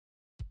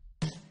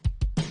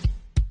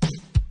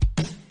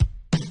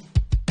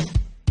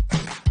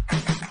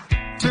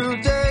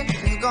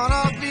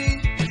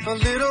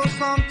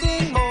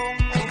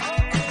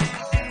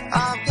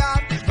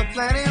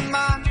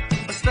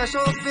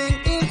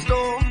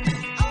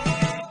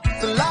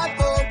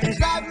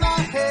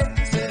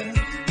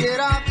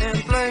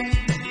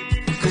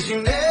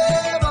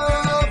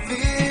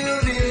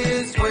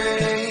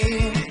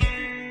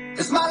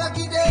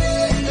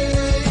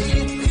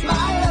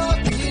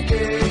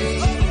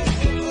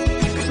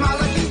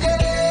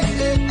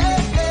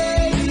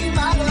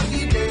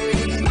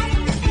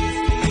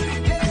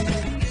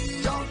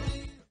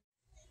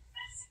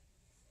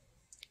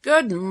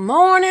Good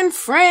morning,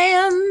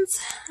 friends.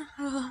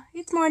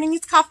 It's morning.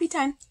 It's coffee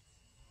time.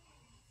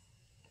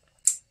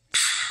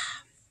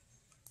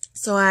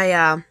 So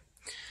I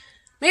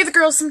made the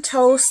girls some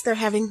toast. They're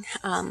having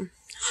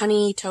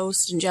honey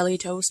toast and jelly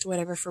toast,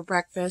 whatever, for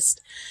breakfast.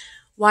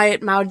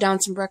 Wyatt mowed down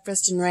some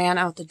breakfast and ran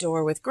out the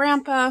door with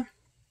Grandpa.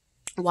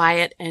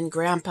 Wyatt and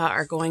Grandpa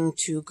are going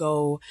to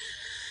go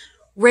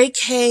rake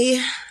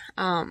hay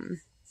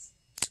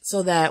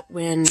so that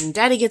when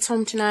Daddy gets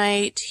home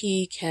tonight,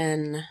 he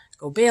can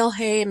go bale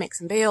hay, make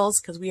some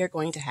bales, because we are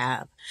going to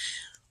have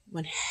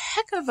one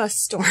heck of a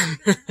storm.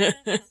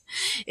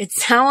 It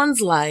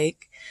sounds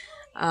like,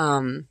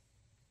 oh,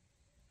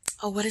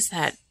 what is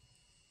that?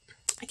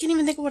 I can't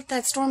even think of what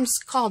that storm's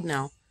called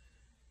now.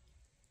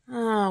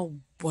 Oh,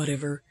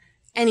 whatever.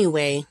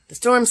 Anyway, the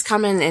storm's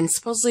coming, and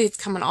supposedly it's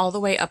coming all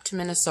the way up to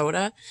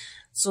Minnesota.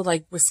 So,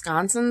 like,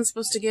 Wisconsin's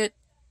supposed to get,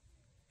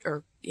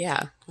 or,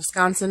 yeah,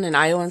 Wisconsin and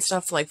Iowa and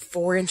stuff, like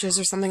 4 inches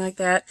or something like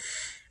that.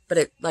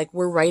 But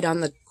we're right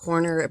on the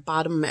corner,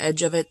 bottom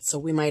edge of it, so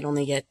we might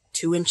only get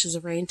 2 inches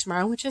of rain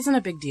tomorrow, which isn't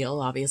a big deal,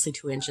 obviously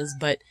 2 inches,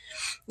 but,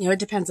 you know, it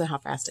depends on how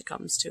fast it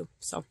comes, too.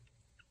 So,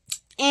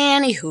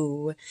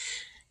 anywho,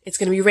 it's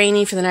going to be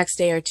rainy for the next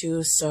day or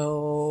two,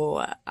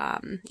 so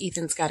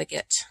Ethan's got to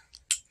get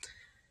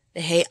the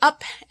hay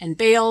up and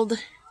baled,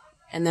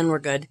 and then we're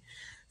good.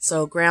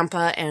 So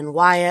Grandpa and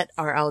Wyatt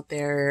are out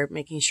there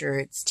making sure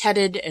it's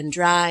tedded and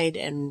dried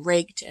and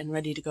raked and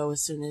ready to go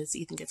as soon as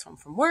Ethan gets home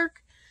from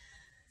work.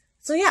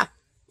 So yeah,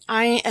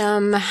 I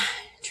am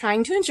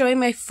trying to enjoy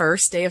my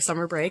first day of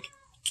summer break.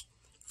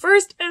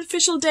 First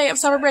official day of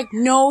summer break.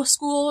 No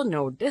school,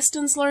 no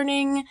distance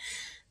learning,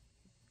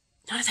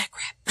 none of that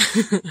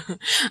crap.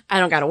 I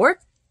don't gotta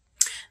work.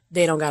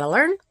 They don't gotta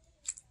learn.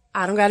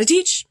 I don't gotta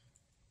teach.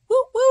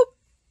 Whoop, whoop.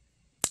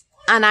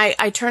 And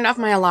I turned off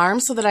my alarm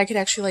so that I could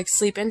actually, like,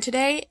 sleep in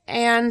today,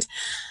 and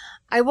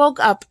I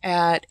woke up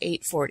at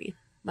 8:40.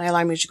 My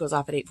alarm usually goes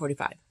off at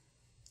 8:45.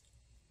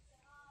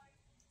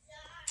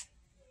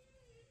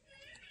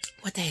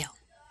 What the hell?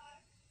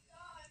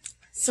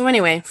 So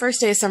anyway,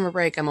 first day of summer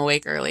break, I'm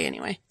awake early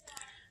anyway.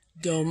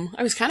 Dumb.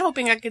 I was kind of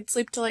hoping I could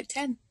sleep till like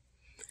 10.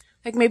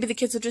 Like maybe the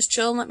kids would just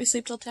chill and let me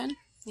sleep till 10.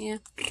 Yeah,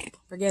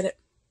 forget it.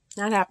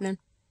 Not happening.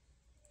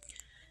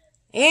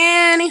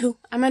 Anywho,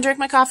 I'm going to drink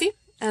my coffee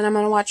and I'm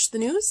going to watch the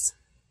news.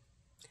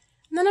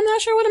 And then I'm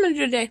not sure what I'm going to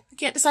do today. I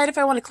can't decide if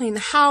I want to clean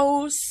the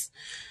house.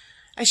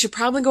 I should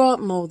probably go out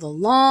and mow the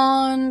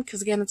lawn,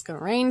 because again, it's going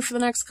to rain for the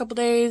next couple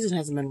days. It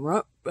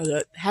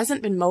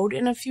hasn't been mowed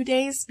in a few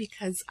days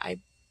because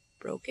I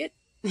broke it.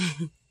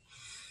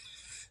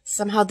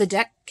 Somehow the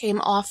deck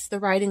came off the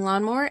riding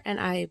lawnmower, and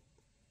I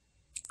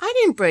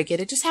didn't break it.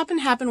 It just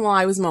happened to happen while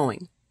I was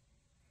mowing.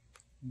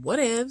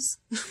 Whatevs.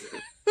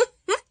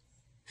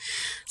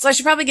 So I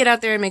should probably get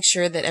out there and make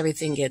sure that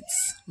everything gets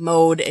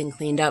mowed and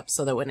cleaned up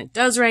so that when it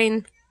does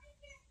rain,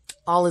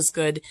 all is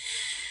good.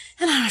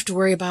 And I don't have to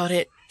worry about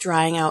it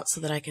drying out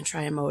so that I can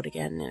try and mow it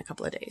again in a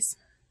couple of days.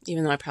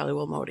 Even though I probably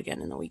will mow it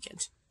again in the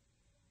weekend.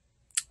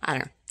 I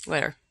don't know.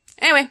 Whatever.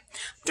 Anyway,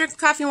 drink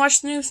coffee and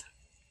watch the news.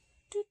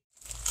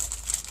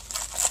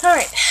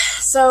 Alright,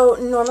 so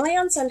normally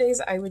on Sundays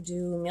I would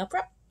do meal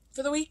prep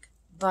for the week.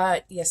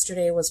 But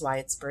yesterday was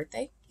Wyatt's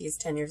birthday. He's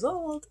 10 years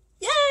old.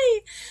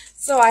 Yay!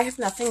 So I have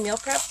nothing meal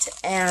prepped.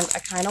 And I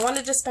kind of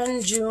wanted to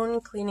spend June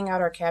cleaning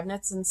out our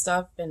cabinets and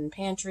stuff. And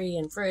pantry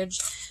and fridge.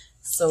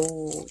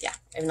 So yeah,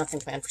 I have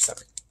nothing planned for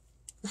supper.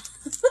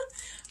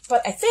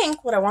 But I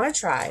think what I want to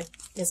try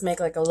is make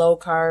like a low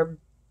carb,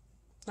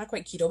 not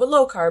quite keto, but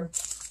low carb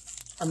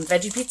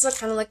veggie pizza,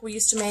 kind of like we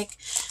used to make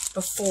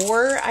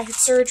before I had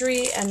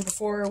surgery and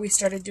before we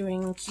started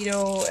doing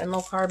keto and low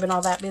carb and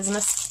all that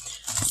business.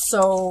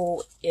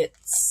 So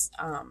it's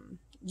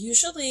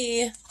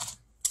usually,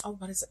 oh,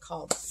 what is it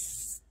called?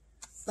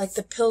 Like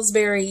the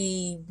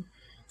Pillsbury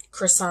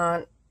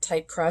croissant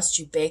type crust.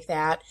 You bake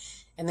that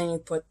and then you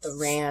put the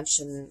ranch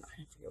and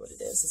I forget what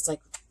it is. It's like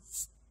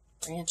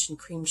ranch and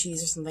cream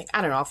cheese or something.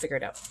 I don't know. I'll figure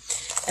it out.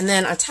 And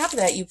then on top of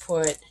that, you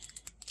put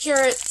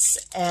carrots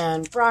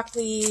and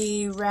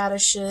broccoli,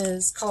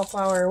 radishes,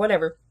 cauliflower,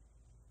 whatever,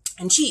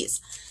 and cheese.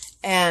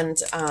 And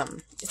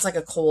it's like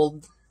a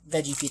cold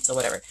veggie pizza,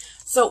 whatever.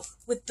 So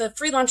with the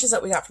free lunches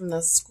that we got from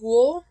the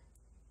school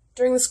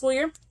during the school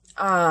year,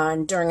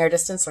 during our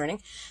distance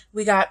learning,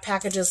 we got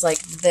packages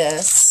like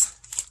this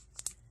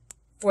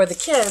for the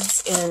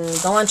kids in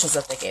the lunches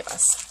that they gave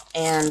us.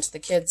 And the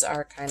kids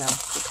are kind of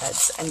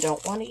poopheads and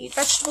don't want to eat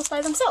vegetables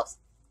by themselves.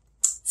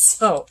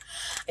 So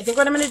I think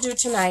what I'm going to do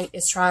tonight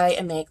is try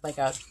and make like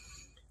a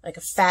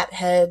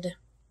fathead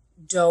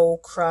dough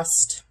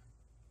crust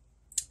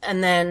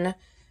and then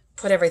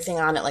put everything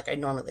on it like I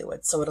normally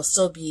would. So it'll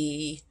still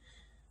be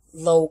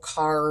low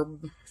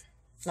carb,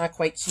 not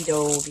quite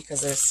keto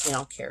because there's, you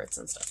know, carrots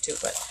and stuff too,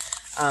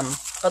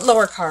 but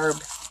lower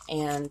carb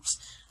and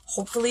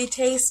hopefully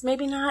taste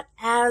maybe not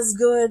as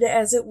good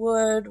as it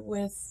would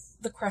with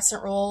the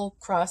crescent roll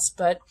crust,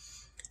 but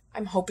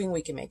I'm hoping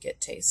we can make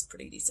it taste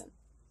pretty decent.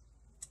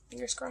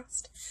 Fingers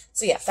crossed.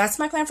 So yeah, that's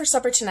my plan for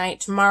supper tonight.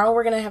 Tomorrow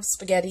we're going to have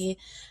spaghetti,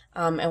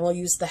 and we'll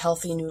use the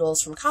healthy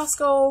noodles from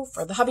Costco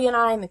for the hubby and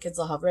I, and the kids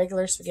will have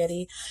regular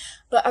spaghetti.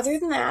 But other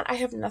than that, I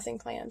have nothing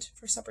planned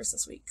for suppers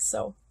this week.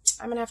 So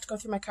I'm going to have to go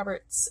through my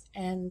cupboards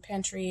and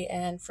pantry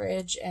and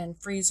fridge and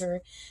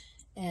freezer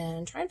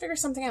and try and figure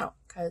something out.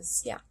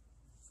 Because, yeah,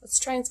 let's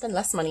try and spend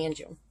less money in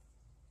June.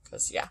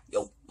 Because, yeah,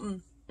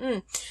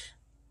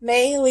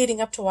 May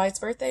leading up to Wyatt's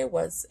birthday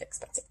was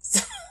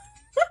expensive.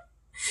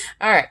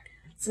 All right.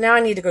 So now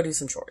I need to go do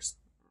some chores.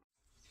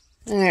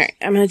 All right.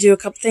 I'm going to do a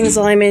couple things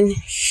while I'm in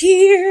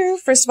here.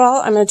 First of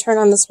all, I'm going to turn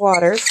on this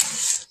water.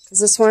 Because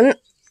this one,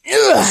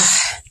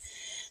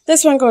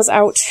 this one goes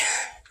out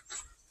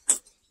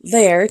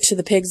there to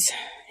the pigs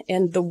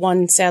and the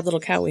one sad little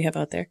cow we have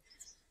out there.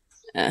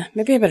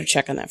 Maybe I better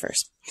check on that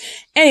first.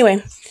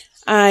 Anyway,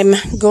 I'm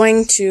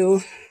going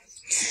to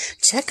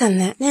check on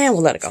that. Nah,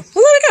 we'll let it go.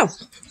 We'll let it go.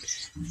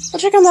 I'll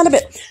check on that a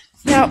bit.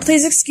 Now,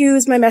 please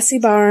excuse my messy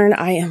barn.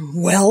 I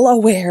am well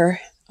aware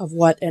of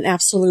what an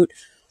absolute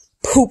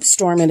poop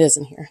storm it is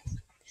in here.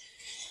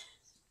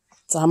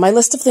 It's on my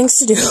list of things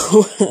to do.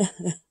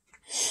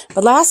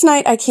 But last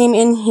night I came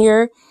in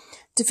here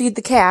to feed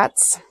the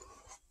cats,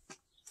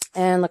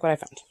 and look what I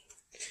found.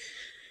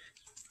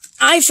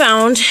 I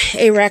found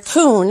a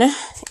raccoon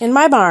in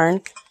my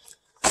barn,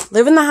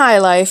 living the high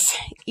life,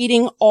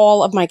 eating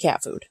all of my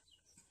cat food.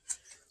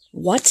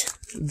 What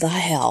the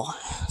hell?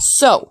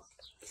 So,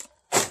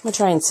 I'm going to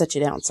try and set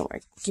you down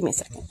somewhere. Give me a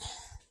second.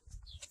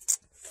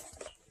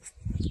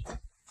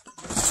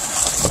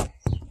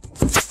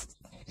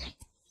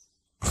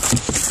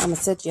 I'm going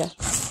to sit you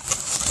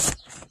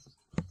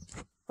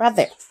right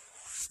there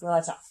while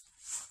I talk.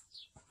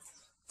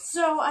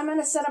 So, I'm going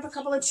to set up a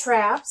couple of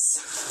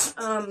traps.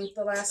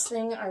 The last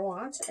thing I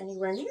want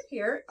anywhere near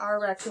here are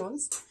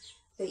raccoons.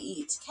 They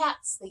eat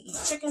cats, they eat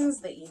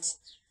chickens, they eat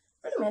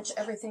pretty much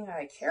everything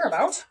I care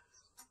about.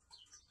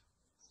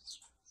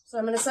 So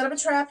I'm going to set up a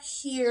trap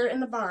here in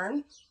the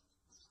barn.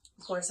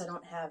 Of course, I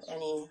don't have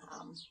any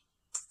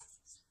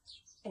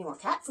more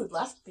cat food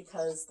left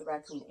because the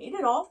raccoon ate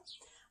it all.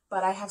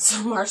 But I have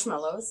some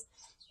marshmallows,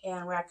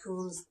 and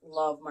raccoons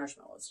love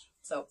marshmallows.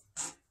 So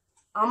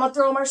I'm going to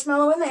throw a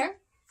marshmallow in there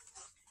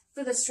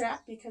for this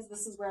trap because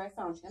this is where I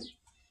found him,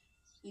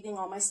 eating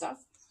all my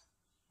stuff.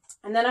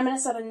 And then I'm going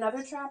to set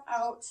another trap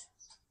out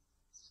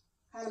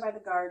kind of by the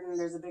garden.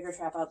 There's a bigger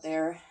trap out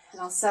there,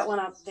 and I'll set one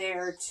out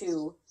there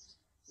too.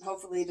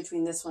 Hopefully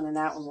between this one and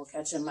that one we'll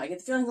catch him. I get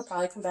the feeling he'll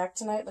probably come back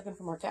tonight looking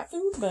for more cat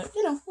food, but,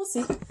 you know, we'll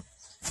see.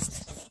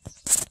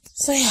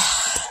 So, yeah,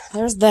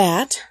 there's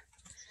that.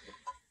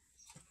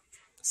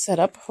 Set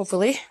up,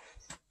 hopefully.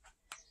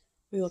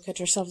 We will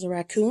catch ourselves a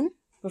raccoon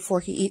before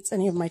he eats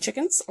any of my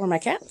chickens or my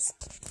cats.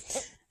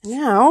 And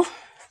now,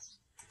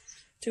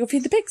 to go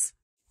feed the pigs.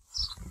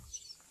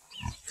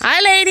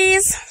 Hi,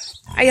 ladies.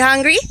 Are you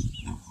hungry?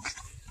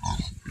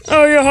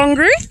 Are you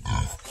hungry?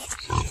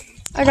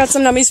 I got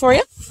some nummies for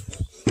you.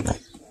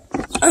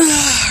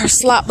 Our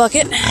slop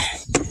bucket.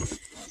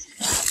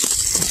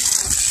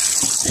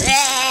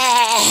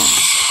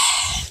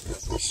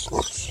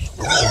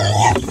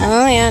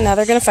 Oh yeah, now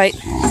they're gonna fight.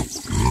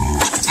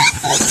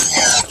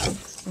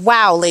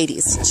 Wow,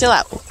 ladies, chill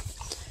out.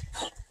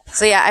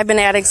 So yeah, I've been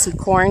adding some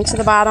corn to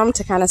the bottom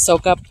to kind of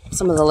soak up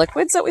some of the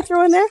liquids that we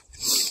throw in there.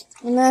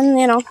 And then,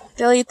 you know,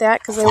 they'll eat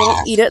that because they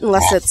won't eat it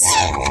unless it's...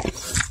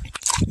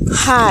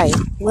 Hi,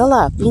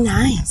 Willa, be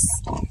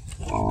nice.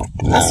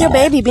 That's your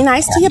baby. Be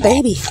nice to your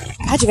baby.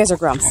 God, you guys are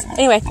grumps.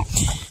 Anyway,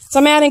 so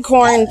I'm adding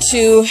corn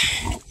to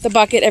the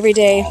bucket every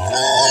day.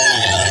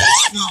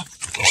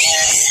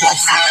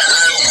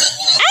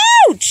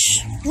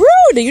 Ouch!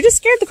 Rude! You just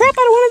scared the crap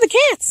out of one of the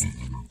cats.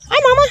 Hi,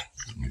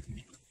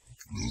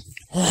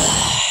 Mama.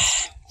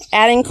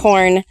 Adding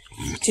corn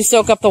to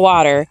soak up the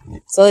water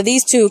so that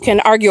these two can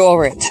argue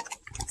over it.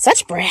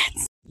 Such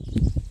brats.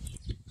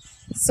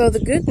 So the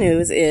good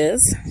news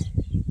is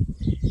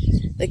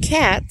the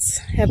cats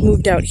have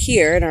moved out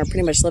here and are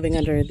pretty much living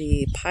under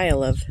the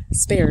pile of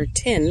spare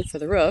tin for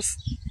the roof.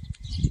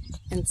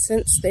 And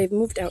since they've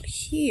moved out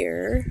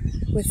here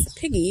with the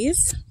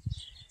piggies,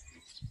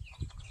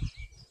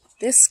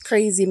 this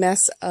crazy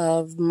mess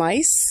of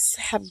mice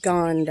have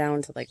gone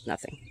down to like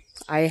nothing.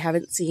 I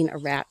haven't seen a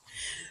rat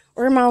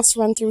or a mouse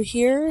run through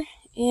here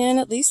in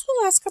at least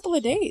the last couple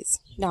of days.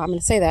 Now I'm going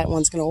to say that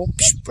one's going to go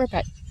right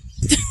back.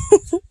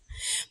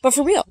 But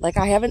for real, like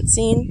I haven't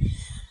seen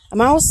a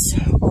mouse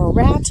or a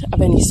rat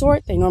of any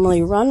sort. They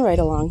normally run right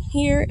along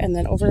here and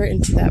then over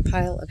into that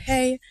pile of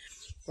hay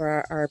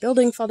where our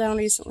building fell down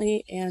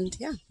recently. And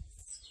yeah,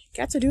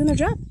 cats are doing their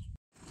job.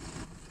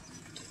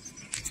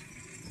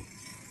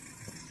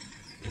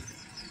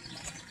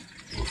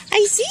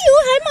 I see you.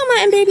 Hi,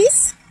 Mama and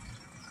babies.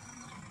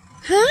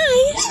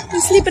 Hi. You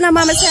sleeping on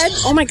Mama's head?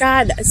 Oh my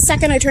God. The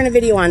second I turn a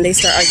video on, they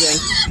start arguing.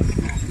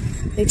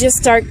 They just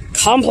start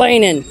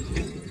complaining.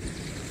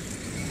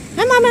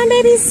 Hi, Mama and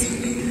babies.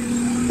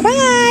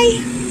 Bye.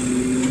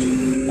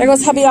 There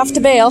goes hubby off to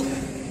bail.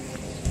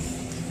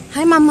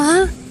 Hi,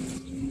 Mama.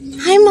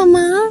 Hi,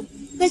 Mama.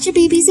 Got your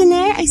babies in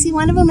there? I see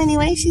one of them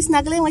anyway. She's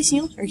snuggling with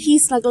you. Or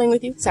he's snuggling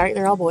with you. Sorry,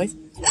 they're all boys.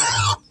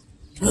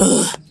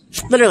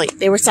 Literally,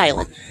 they were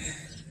silent.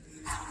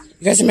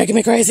 You guys are making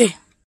me crazy.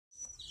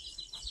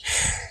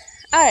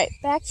 Alright,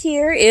 back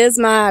here is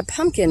my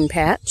pumpkin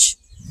patch.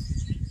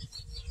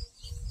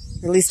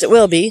 Or at least it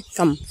will be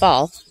come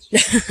fall.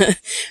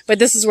 But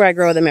this is where I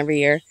grow them every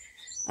year.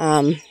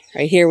 Right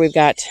here we've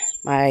got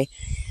my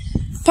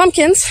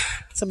pumpkins.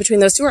 So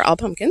between those two are all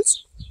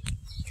pumpkins.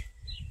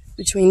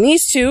 Between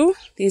these two,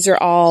 these are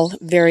all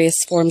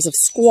various forms of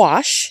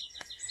squash.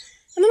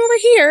 And then over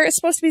here, it's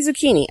supposed to be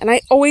zucchini. And I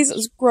always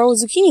grow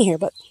zucchini here,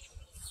 but...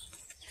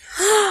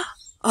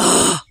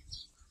 oh,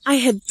 I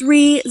had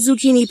 3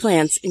 zucchini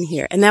plants in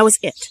here, and that was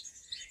it.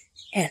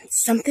 And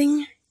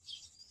something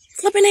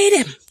flippin' ate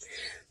him.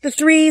 The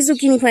 3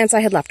 zucchini plants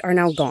I had left are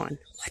now gone.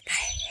 What the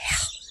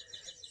hell?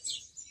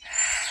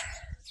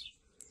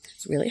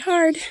 It's really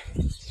hard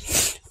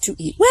to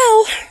eat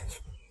well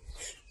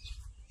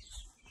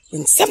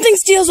when something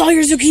steals all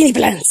your zucchini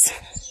plants.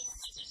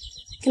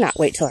 Cannot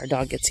wait till our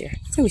dog gets here.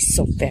 It's going to be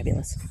so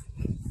fabulous.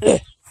 Ugh.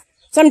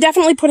 So I'm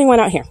definitely putting one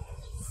out here.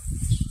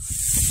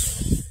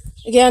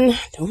 Again,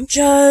 don't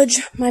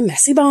judge my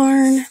messy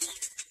barn.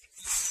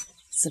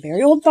 It's a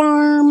very old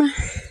farm. Ugh.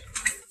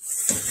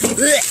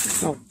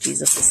 Oh,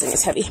 Jesus, this thing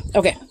is heavy.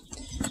 Okay.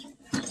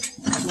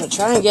 I'm going to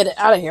try and get it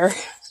out of here.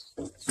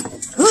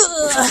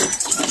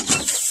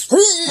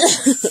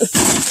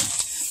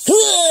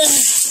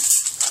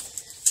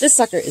 This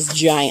sucker is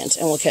giant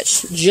and will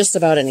catch just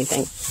about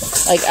anything.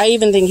 Like, I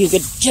even think you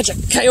could catch a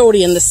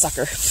coyote in this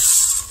sucker.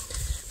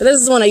 But this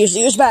is the one I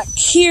usually use back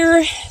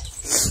here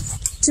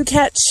to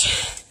catch...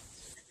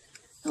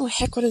 oh,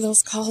 heck, what are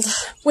those called?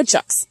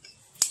 Woodchucks.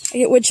 I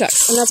get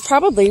woodchucks. And that's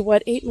probably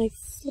what ate my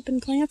flippin'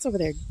 plants over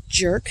there,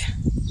 jerk.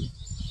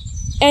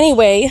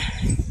 Anyway,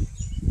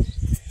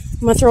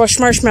 I'm going to throw a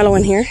marshmallow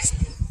in here.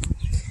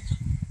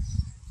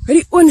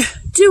 Ready? 1,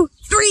 2,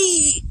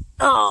 3!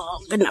 Oh,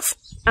 good enough.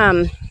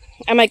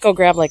 I might go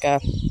grab like an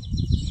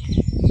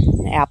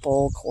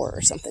apple core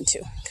or something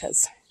too,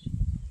 because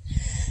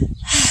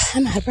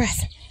I'm out of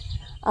breath.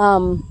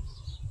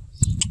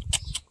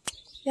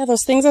 Yeah,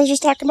 those things I was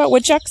just talking about,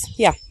 woodchucks.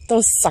 Yeah,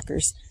 those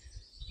suckers.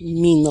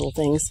 Mean little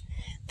things.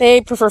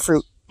 They prefer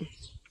fruit.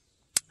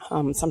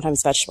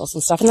 Sometimes vegetables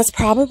and stuff, and that's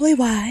probably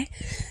why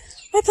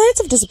my plants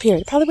have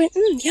disappeared. It probably went,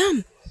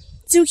 yum.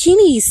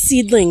 Zucchini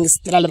seedlings.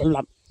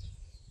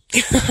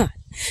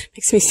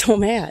 Makes me so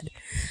mad.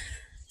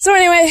 So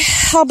anyway,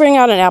 I'll bring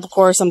out an apple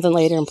core or something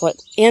later and put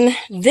in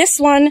this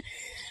one,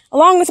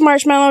 along with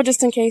marshmallow,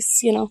 just in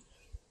case, you know.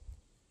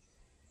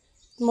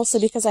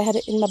 Mostly because I had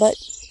it in my butt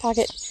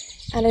pocket,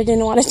 and I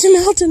didn't want it to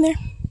melt in there.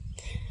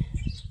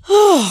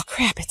 Oh,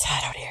 crap, it's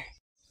hot out here.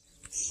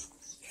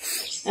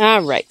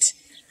 All right.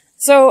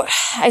 So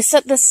I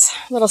set this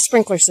little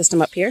sprinkler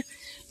system up here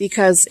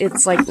because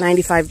it's like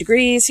 95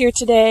 degrees here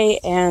today,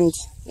 and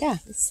yeah,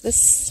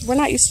 we're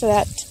not used to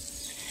that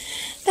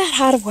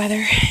hot of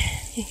weather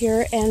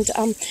here. And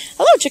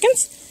hello,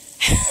 chickens.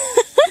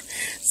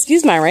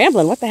 Excuse my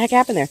rambling. What the heck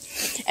happened there?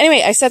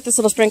 Anyway, I set this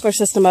little sprinkler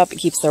system up. It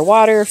keeps their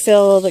water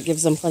filled. It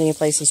gives them plenty of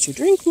places to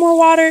drink more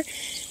water,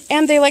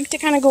 and they like to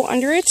kind of go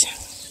under it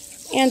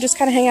and just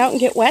kind of hang out and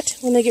get wet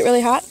when they get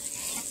really hot.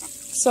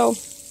 So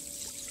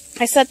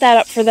I set that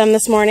up for them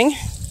this morning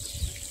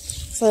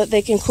so that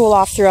they can cool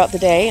off throughout the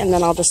day, and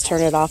then I'll just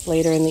turn it off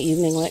later in the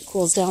evening when it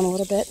cools down a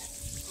little bit.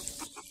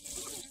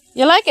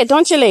 You like it,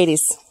 don't you,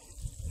 ladies?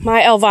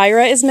 My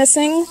Elvira is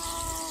missing.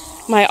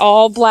 My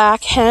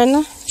all-black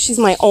hen. She's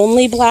my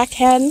only black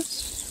hen.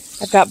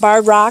 I've got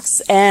Barred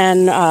Rocks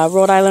and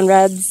Rhode Island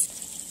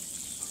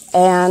Reds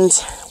and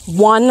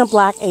one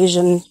black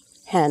Asian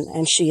hen,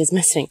 and she is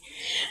missing.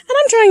 And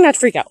I'm trying not to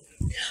freak out.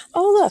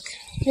 Oh, look.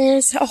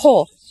 There's a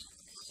hole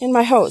in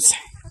my hose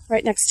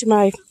right next to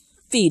my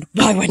feed.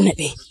 Why wouldn't it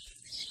be?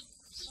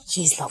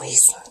 Jeez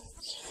Louise.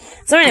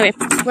 So anyway,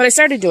 what I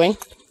started doing,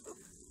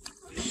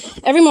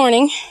 every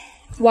morning,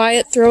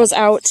 Wyatt throws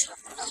out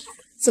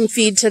some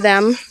feed to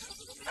them.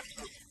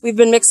 We've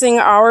been mixing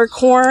our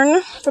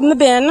corn from the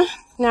bin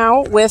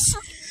now with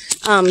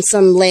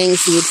some laying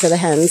feed for the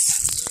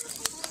hens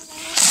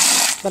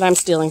that I'm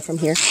stealing from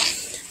here.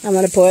 I'm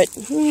going to put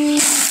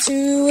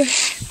 2,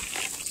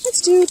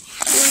 let's do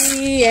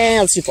 3,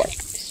 and let's do 4.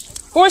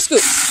 4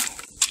 scoops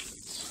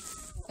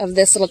of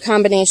this little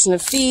combination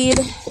of feed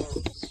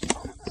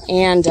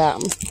and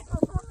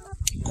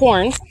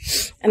corn.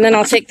 And then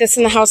I'll take this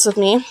in the house with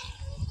me,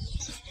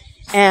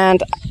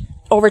 and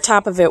over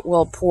top of it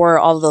we'll pour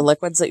all the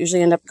liquids that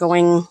usually end up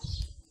going,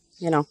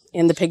 you know,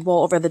 in the pig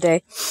bowl over the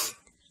day.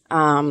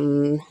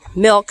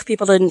 Milk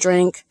people didn't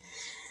drink.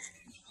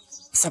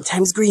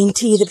 Sometimes green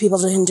tea that people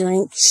didn't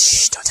drink.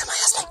 Shh, don't tell my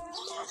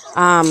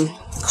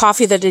husband.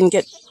 Coffee that didn't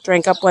get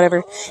drank up,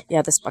 whatever.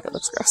 Yeah, this bucket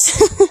looks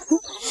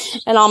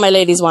gross. And all my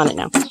ladies want it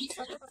now.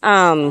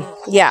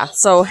 Yeah,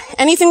 so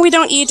anything we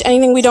don't eat,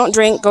 anything we don't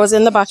drink goes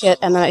in the bucket,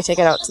 and then I take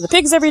it out to the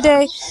pigs every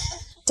day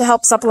to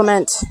help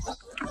supplement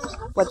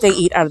what they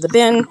eat out of the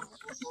bin.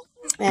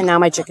 And now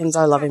my chickens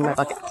are loving my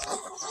bucket.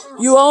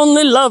 You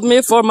only love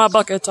me for my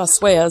bucket, I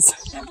swears.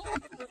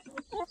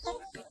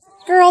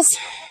 Girls,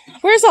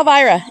 where's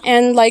Elvira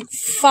and like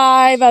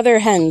 5 other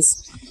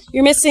hens?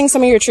 You're missing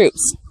some of your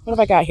troops. What have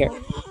I got here?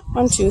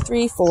 1, 2,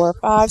 3, 4,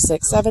 5,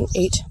 6, 7,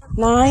 8,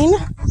 9.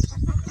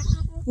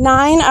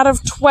 9 out of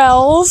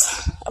 12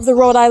 of the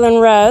Rhode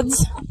Island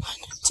Reds. 1,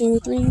 2,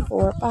 3,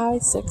 4,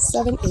 5, 6,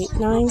 7, 8,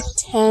 9,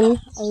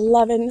 10,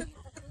 11,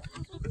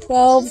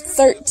 12,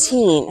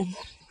 13.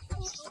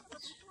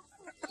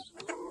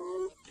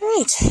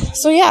 Alright,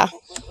 so yeah.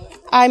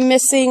 I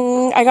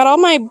got all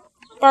my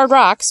barred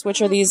rocks,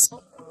 which are these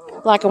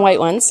black and white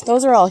ones.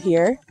 Those are all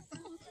here.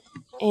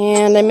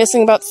 And I'm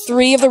missing about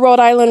 3 of the Rhode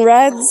Island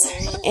Reds.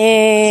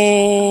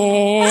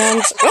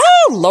 And,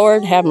 oh,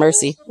 Lord have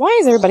mercy. Why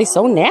is everybody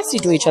so nasty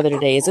to each other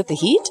today? Is it the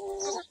heat?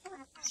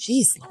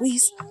 Jeez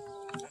Louise.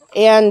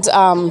 And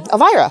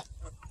Elvira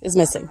is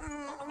missing.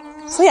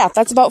 So yeah,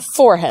 that's about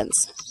 4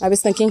 hens. I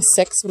was thinking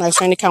 6 when I was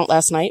trying to count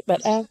last night,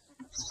 but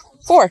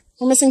 4.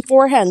 We're missing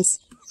 4 hens.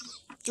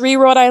 3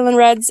 Rhode Island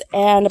Reds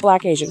and a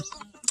black Asian.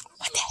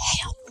 What the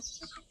hell?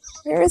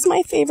 Where is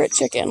my favorite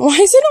chicken? Why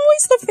is it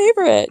always the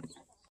favorite?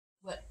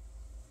 What?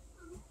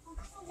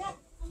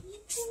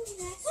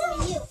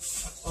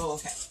 Oh,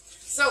 okay.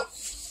 So,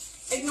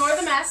 ignore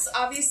the mess.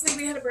 Obviously,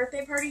 we had a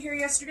birthday party here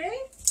yesterday.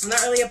 Well,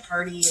 not really a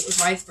party. It was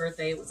Wyatt's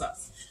birthday. It was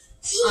us.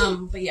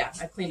 But yeah,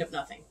 I've cleaned up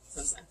nothing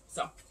since then.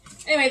 So,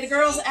 anyway, the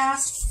girls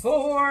asked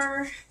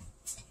for...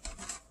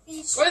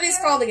 What are these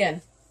called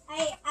again?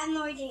 I have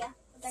no idea.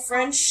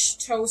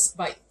 French toast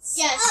bites.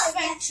 Yes,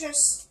 French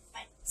toast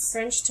bites.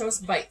 French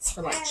toast bites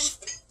for lunch.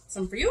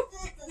 Some for you?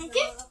 Thank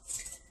you.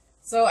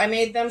 So I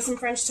made them some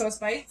French toast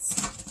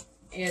bites.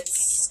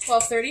 It's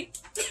 12:30.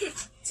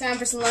 Time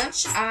for some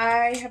lunch.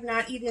 I have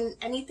not eaten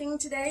anything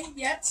today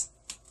yet.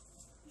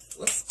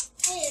 Whoops.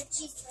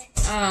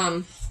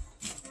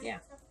 Yeah.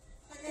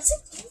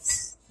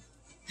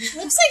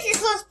 Looks like you're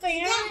close, but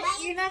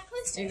you're not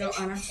close. There you go,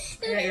 Anna.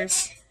 I got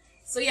yours.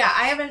 So yeah,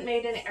 I haven't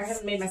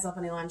made myself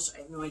any lunch. I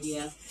have no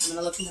idea. I'm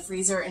gonna look in the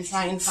freezer and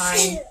try and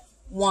find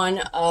one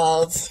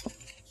of...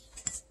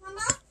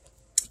 Mama?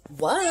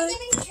 What? Am I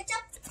getting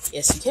ketchup?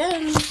 Yes, you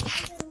can.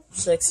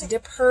 She likes to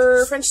dip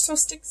her French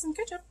toast sticks in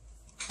ketchup.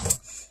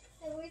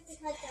 Where's the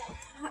ketchup?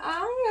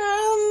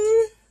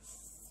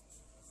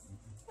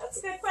 That's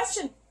a good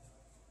question.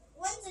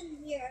 One's in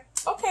here.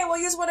 Okay, we'll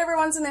use whatever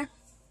one's in there.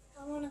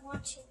 I want to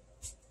watch it.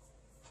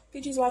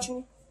 PG's watching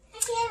me. I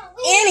can't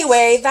wait.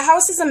 Anyway, the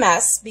house is a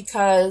mess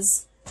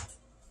because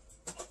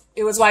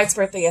it was Wyatt's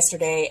birthday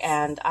yesterday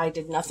and I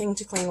did nothing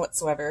to clean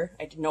whatsoever.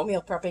 I did no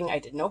meal prepping. I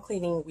did no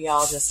cleaning. We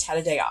all just had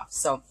a day off.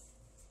 So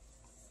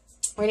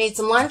we're going to eat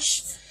some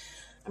lunch.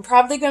 I'm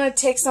probably going to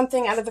take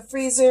something out of the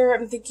freezer.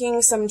 I'm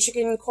thinking some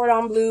chicken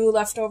cordon bleu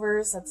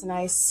leftovers. That's a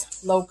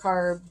nice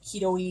low-carb,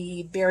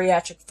 keto-y,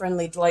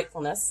 bariatric-friendly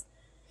delightfulness.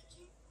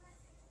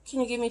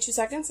 Can you give me 2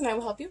 seconds and I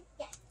will help you?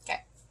 Yeah.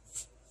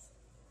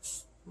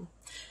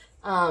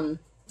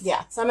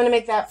 Yeah, so I'm going to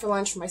make that for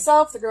lunch for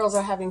myself. The girls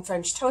are having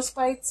French toast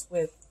bites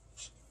with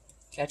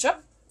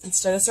ketchup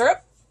instead of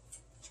syrup.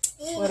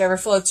 Whatever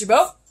floats your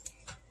boat.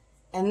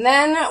 And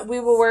then we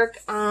will work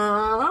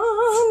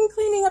on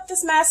cleaning up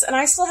this mess. And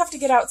I still have to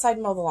get outside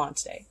and mow the lawn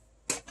today.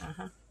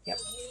 Yep.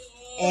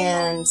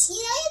 And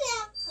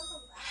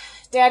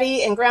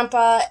Daddy and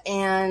Grandpa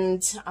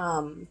and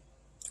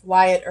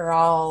Wyatt are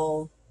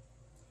all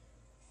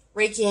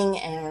raking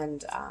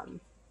and...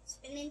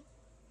 Spinning.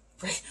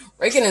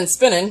 Raking and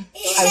spinning.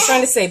 I was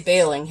trying to say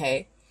baling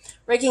hay.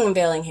 Raking and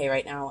baling hay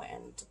right now,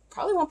 and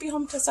probably won't be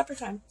home till supper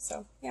time.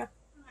 So, yeah.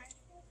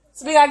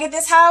 So we gotta get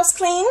this house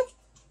clean.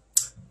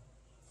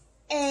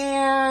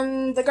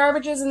 And the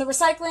garbage is in the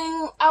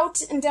recycling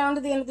out and down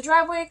to the end of the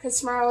driveway, because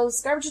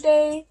tomorrow's garbage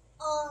day.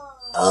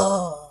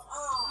 Oh,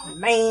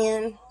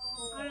 man.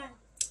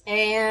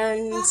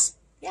 And,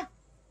 yeah.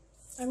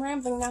 I'm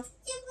rambling now.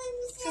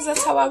 Because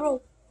that's how I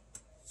roll.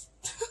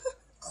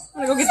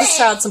 I'm gonna go get this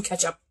child some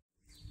ketchup.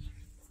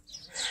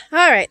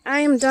 Alright,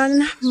 I am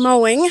done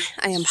mowing.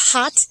 I am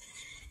hot,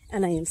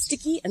 and I am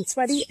sticky and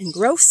sweaty and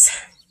gross.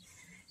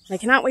 And I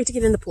cannot wait to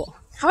get in the pool.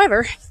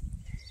 However,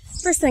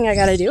 first thing I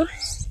gotta do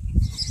is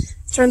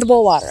turn the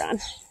bowl water on.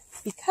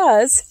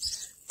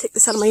 Because, take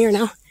this out of my ear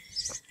now,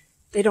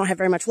 they don't have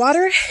very much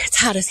water.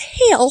 It's hot as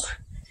hell.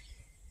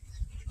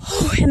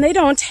 And they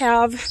don't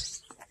have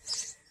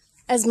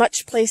as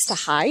much place to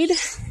hide.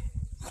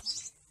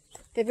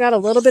 They've got a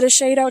little bit of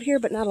shade out here,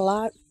 but not a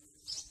lot.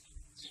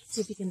 Let's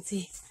see if you can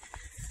see.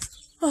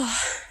 Oh.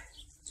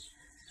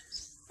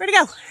 Where'd it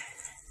go?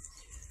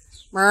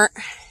 Right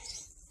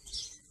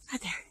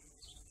there.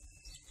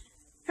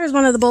 There's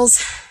one of the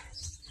bulls.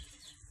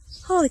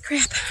 Holy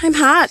crap. I'm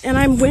hot and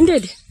I'm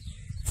winded.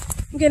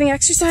 I'm getting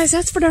exercise,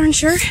 that's for darn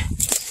sure.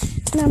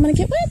 And I'm going to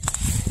get wet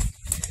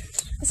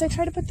as I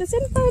try to put this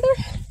in further.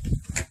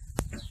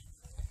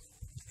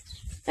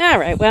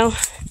 Alright, well.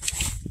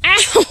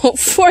 Ow!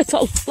 For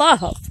the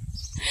love.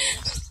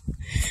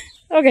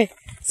 Okay,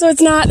 so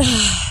it's not...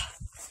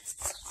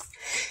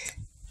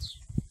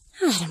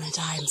 I'm gonna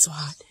die, I'm so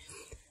hot.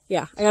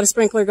 Yeah, I got a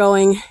sprinkler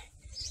going.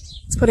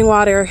 It's putting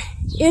water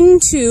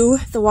into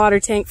the water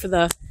tank for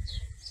the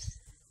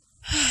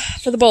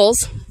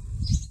bulls,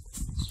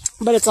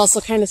 but it's also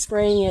kind of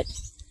spraying it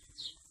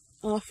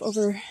off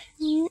over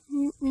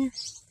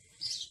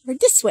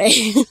this way.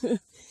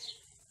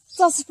 It's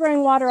also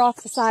spraying water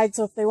off the side,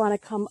 so if they want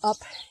to come up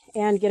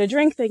and get a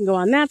drink, they can go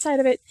on that side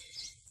of it.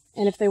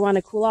 And if they want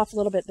to cool off a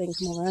little bit, they can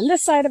come over on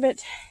this side of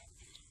it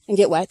and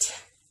get wet.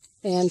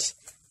 And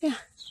yeah,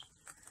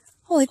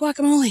 holy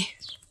guacamole.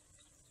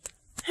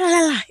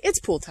 It's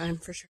pool time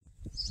for sure.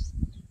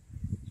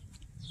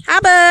 Hi,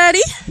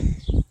 buddy.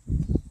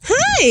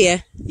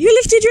 Hi. You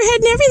lifted your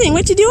head and everything.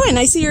 What you doing?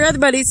 I see your other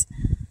buddies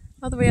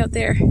all the way out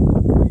there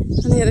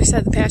on the other side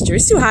of the pasture.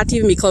 It's too hot to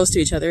even be close to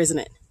each other, isn't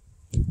it?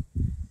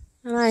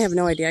 And I have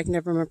no idea. I can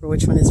never remember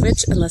which one is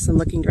which unless I'm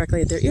looking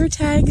directly at their ear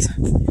tags.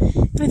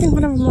 And I think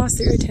one of them lost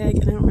their ear tag,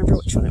 and I don't remember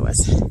which one it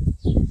was.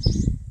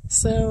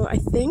 So I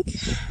think,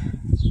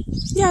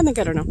 yeah, I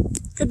don't know.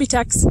 Could be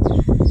Tex.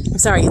 I'm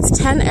sorry, it's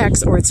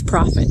 10X or it's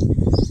Profit.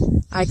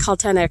 I call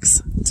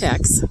 10X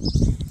Tex,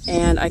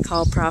 and I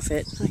call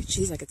Profit, oh,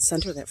 geez, I could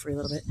center that for you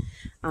a little bit.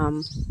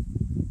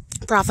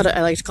 Profit,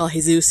 I like to call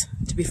Jesus,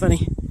 to be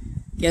funny.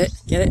 Get it?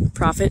 Get it?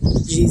 Prophet,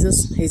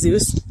 Jesus,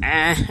 Jesus.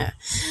 Ah.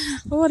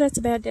 Oh, that's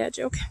a bad dad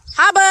joke.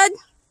 Hi, bud.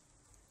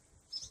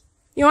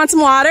 You want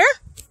some water?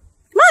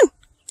 Come on.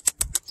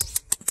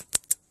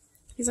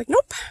 He's like,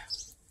 nope.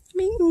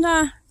 I'm eating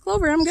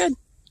clover. I'm good. A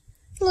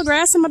little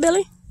grass in my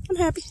belly. I'm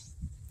happy.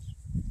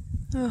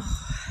 Oh.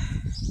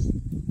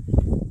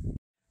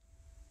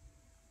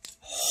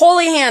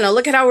 Holy Hannah,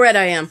 look at how red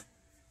I am.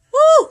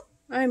 Woo!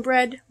 I'm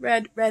red,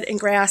 and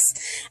grass.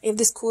 I have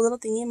this cool little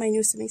thingy in my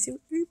new swimming suit,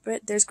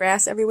 but there's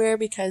grass everywhere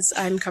because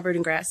I'm covered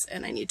in grass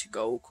and I need to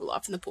go cool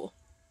off in the pool.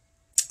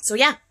 So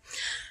yeah,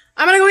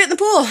 I'm gonna go get in the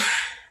pool.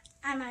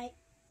 I might.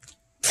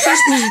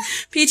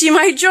 Peachy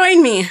might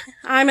join me.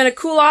 I'm gonna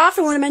cool off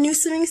in one of my new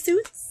swimming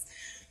suits.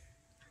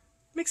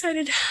 I'm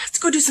excited. Let's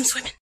go do some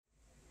swimming.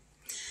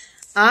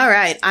 All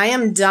right, I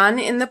am done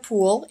in the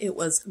pool. It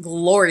was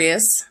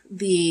glorious.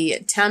 The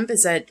temp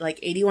is at like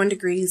 81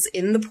 degrees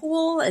in the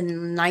pool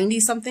and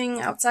 90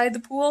 something outside the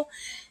pool.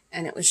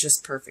 And it was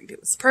just perfect. It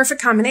was the perfect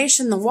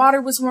combination. The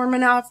water was warm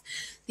enough.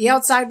 The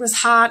outside was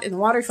hot and the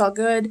water felt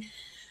good.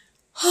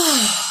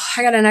 I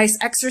got a nice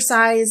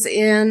exercise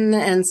in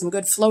and some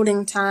good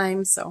floating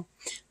time. So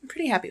I'm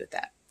pretty happy with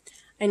that.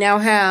 I now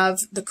have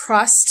the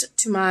crust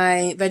to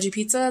my veggie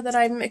pizza that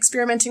I'm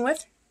experimenting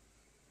with.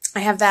 I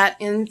have that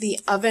in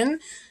the oven,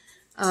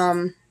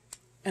 and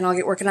I'll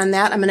get working on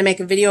that. I'm going to make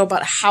a video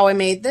about how I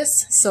made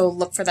this, so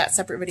look for that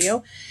separate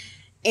video.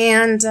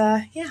 And,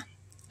 yeah,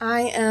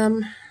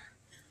 I'm going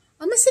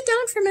to sit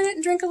down for a minute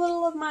and drink a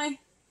little of my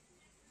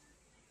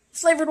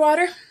flavored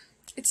water.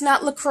 It's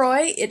not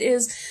LaCroix. It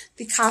is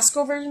the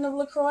Costco version of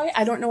LaCroix.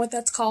 I don't know what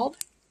that's called.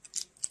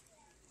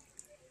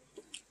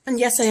 And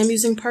yes, I am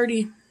using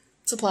party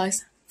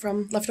supplies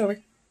from leftover.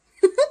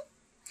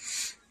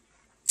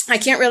 I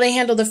can't really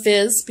handle the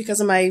fizz because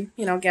of my,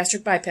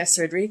 gastric bypass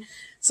surgery.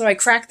 So I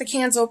crack the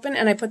cans open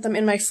and I put them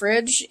in my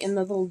fridge in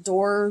the little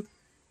door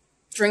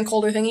drink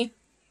holder thingy.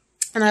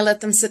 And I let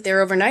them sit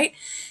there overnight.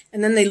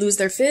 And then they lose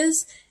their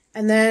fizz.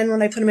 And then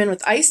when I put them in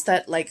with ice,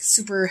 that like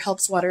super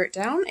helps water it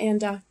down.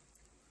 And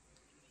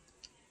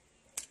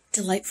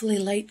delightfully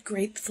light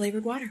grape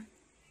flavored water.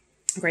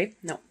 Grape?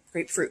 No,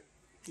 grapefruit.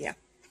 Yeah.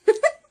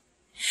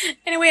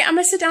 Anyway, I'm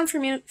going to sit down for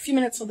a few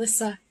minutes while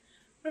this, what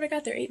have I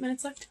got there? 8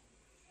 minutes left?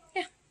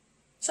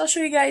 So I'll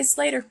show you guys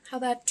later how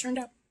that turned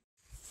out.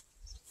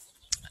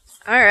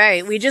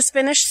 Alright, we just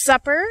finished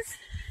supper.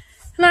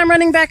 And I'm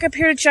running back up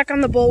here to check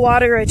on the bowl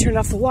water. I turned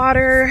off the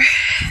water,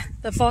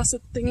 the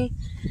faucet thingy.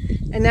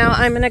 And now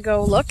I'm going to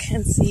go look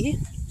and see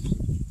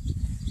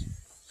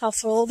how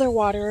full their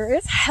water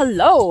is.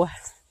 Hello!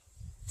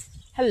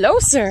 Hello,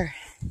 sir!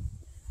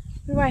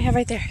 What do I have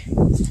right there?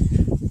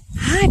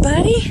 Hi,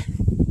 buddy!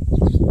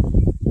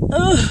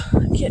 Ugh,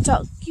 I can't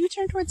tell. Can you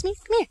turn towards me?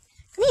 Come here.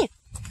 Come here.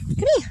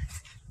 Come here.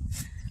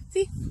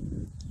 See?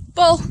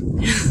 Bull.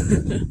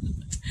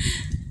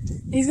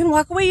 He's gonna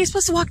walk away. You're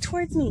supposed to walk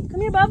towards me.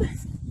 Come here, bub.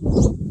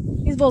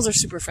 These bulls are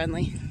super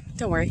friendly.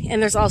 Don't worry.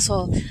 And there's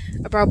also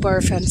a barbed wire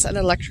fence, an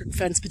electric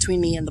fence between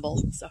me and the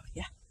bull. So,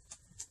 yeah.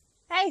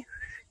 Hey.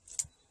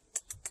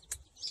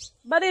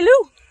 Buddy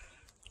Lou.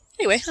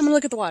 Anyway, I'm gonna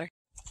look at the water.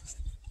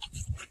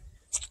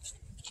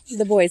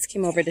 The boys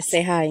came over to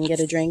say hi and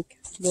get a drink.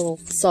 Little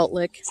salt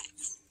lick.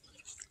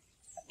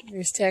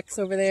 There's Tex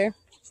over there.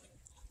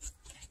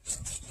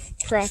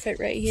 Profit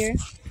right here.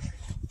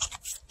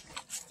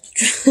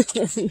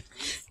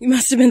 You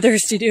must have been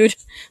thirsty, dude.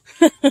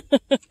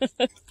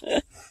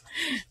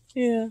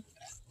 Yeah.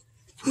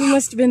 You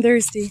must have been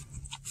thirsty.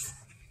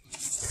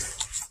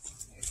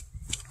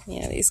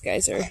 Yeah, these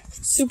guys are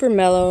super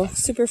mellow,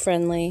 super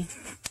friendly.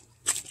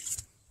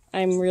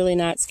 I'm really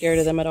not scared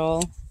of them at all.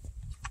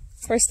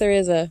 Of course, there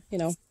is a,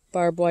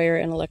 barbed wire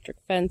and electric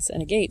fence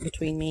and a gate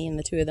between me and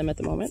the two of them at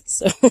the moment,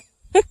 so.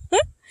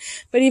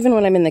 But even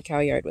when I'm in the cow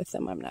yard with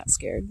them, I'm not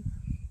scared.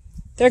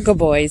 They're good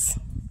boys.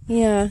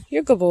 Yeah,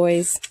 you're good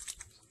boys.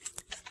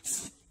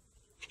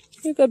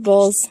 You're good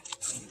bulls.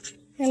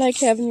 I like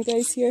having you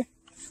guys here.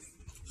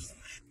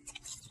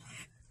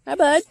 Hi,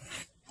 bud.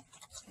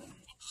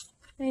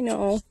 I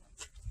know.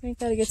 I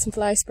gotta get some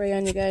fly spray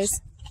on you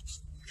guys.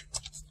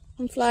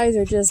 Some flies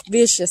are just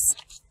vicious.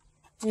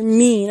 They're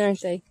mean, aren't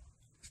they?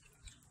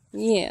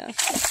 Yeah.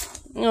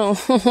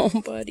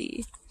 Oh,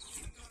 buddy.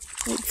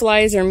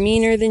 Flies are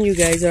meaner than you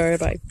guys are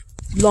by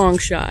long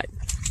shot.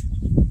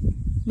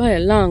 By a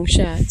long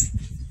shot.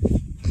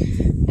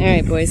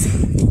 Alright, boys.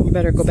 You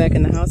better go back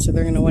in the house or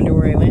they're going to wonder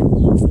where I went.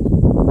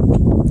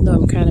 Though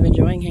I'm kind of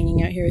enjoying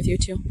hanging out here with you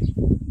two.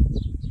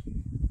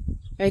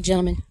 Alright,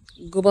 gentlemen.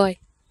 Goodbye.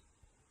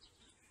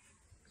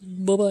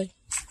 Bye-bye.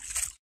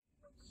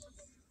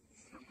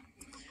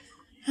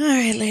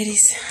 Alright,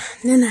 ladies.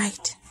 Good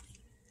night.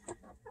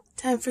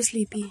 Time for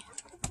sleepy.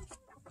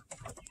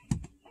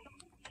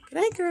 Good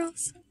night,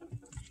 girls.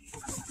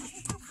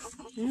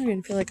 I don't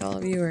even feel like all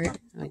of you are,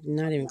 like,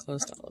 not even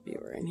close to all of you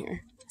are in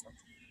here.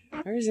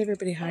 Where is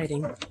everybody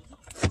hiding?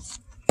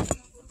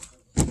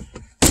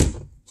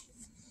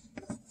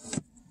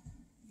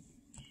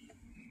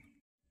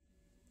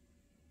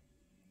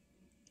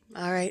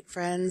 Alright,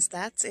 friends,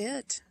 that's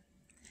it.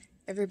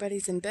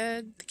 Everybody's in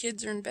bed. The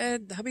kids are in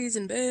bed. The hubby's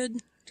in bed.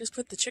 Just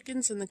put the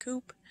chickens in the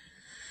coop.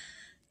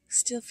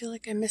 Still feel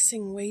like I'm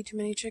missing way too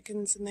many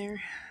chickens in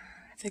there.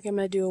 I think I'm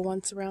going to do a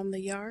once around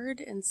the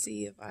yard and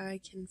see if I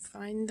can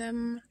find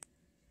them.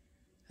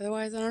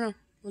 Otherwise, I don't know.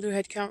 We'll do a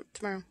head count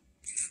tomorrow.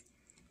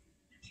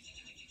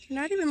 They're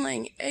not even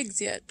laying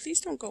eggs yet. Please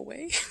don't go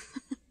away.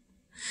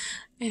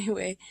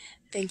 Anyway,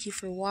 thank you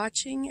for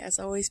watching. As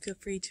always, feel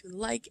free to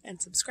like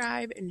and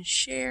subscribe and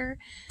share.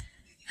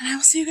 And I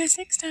will see you guys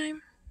next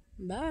time.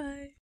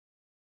 Bye.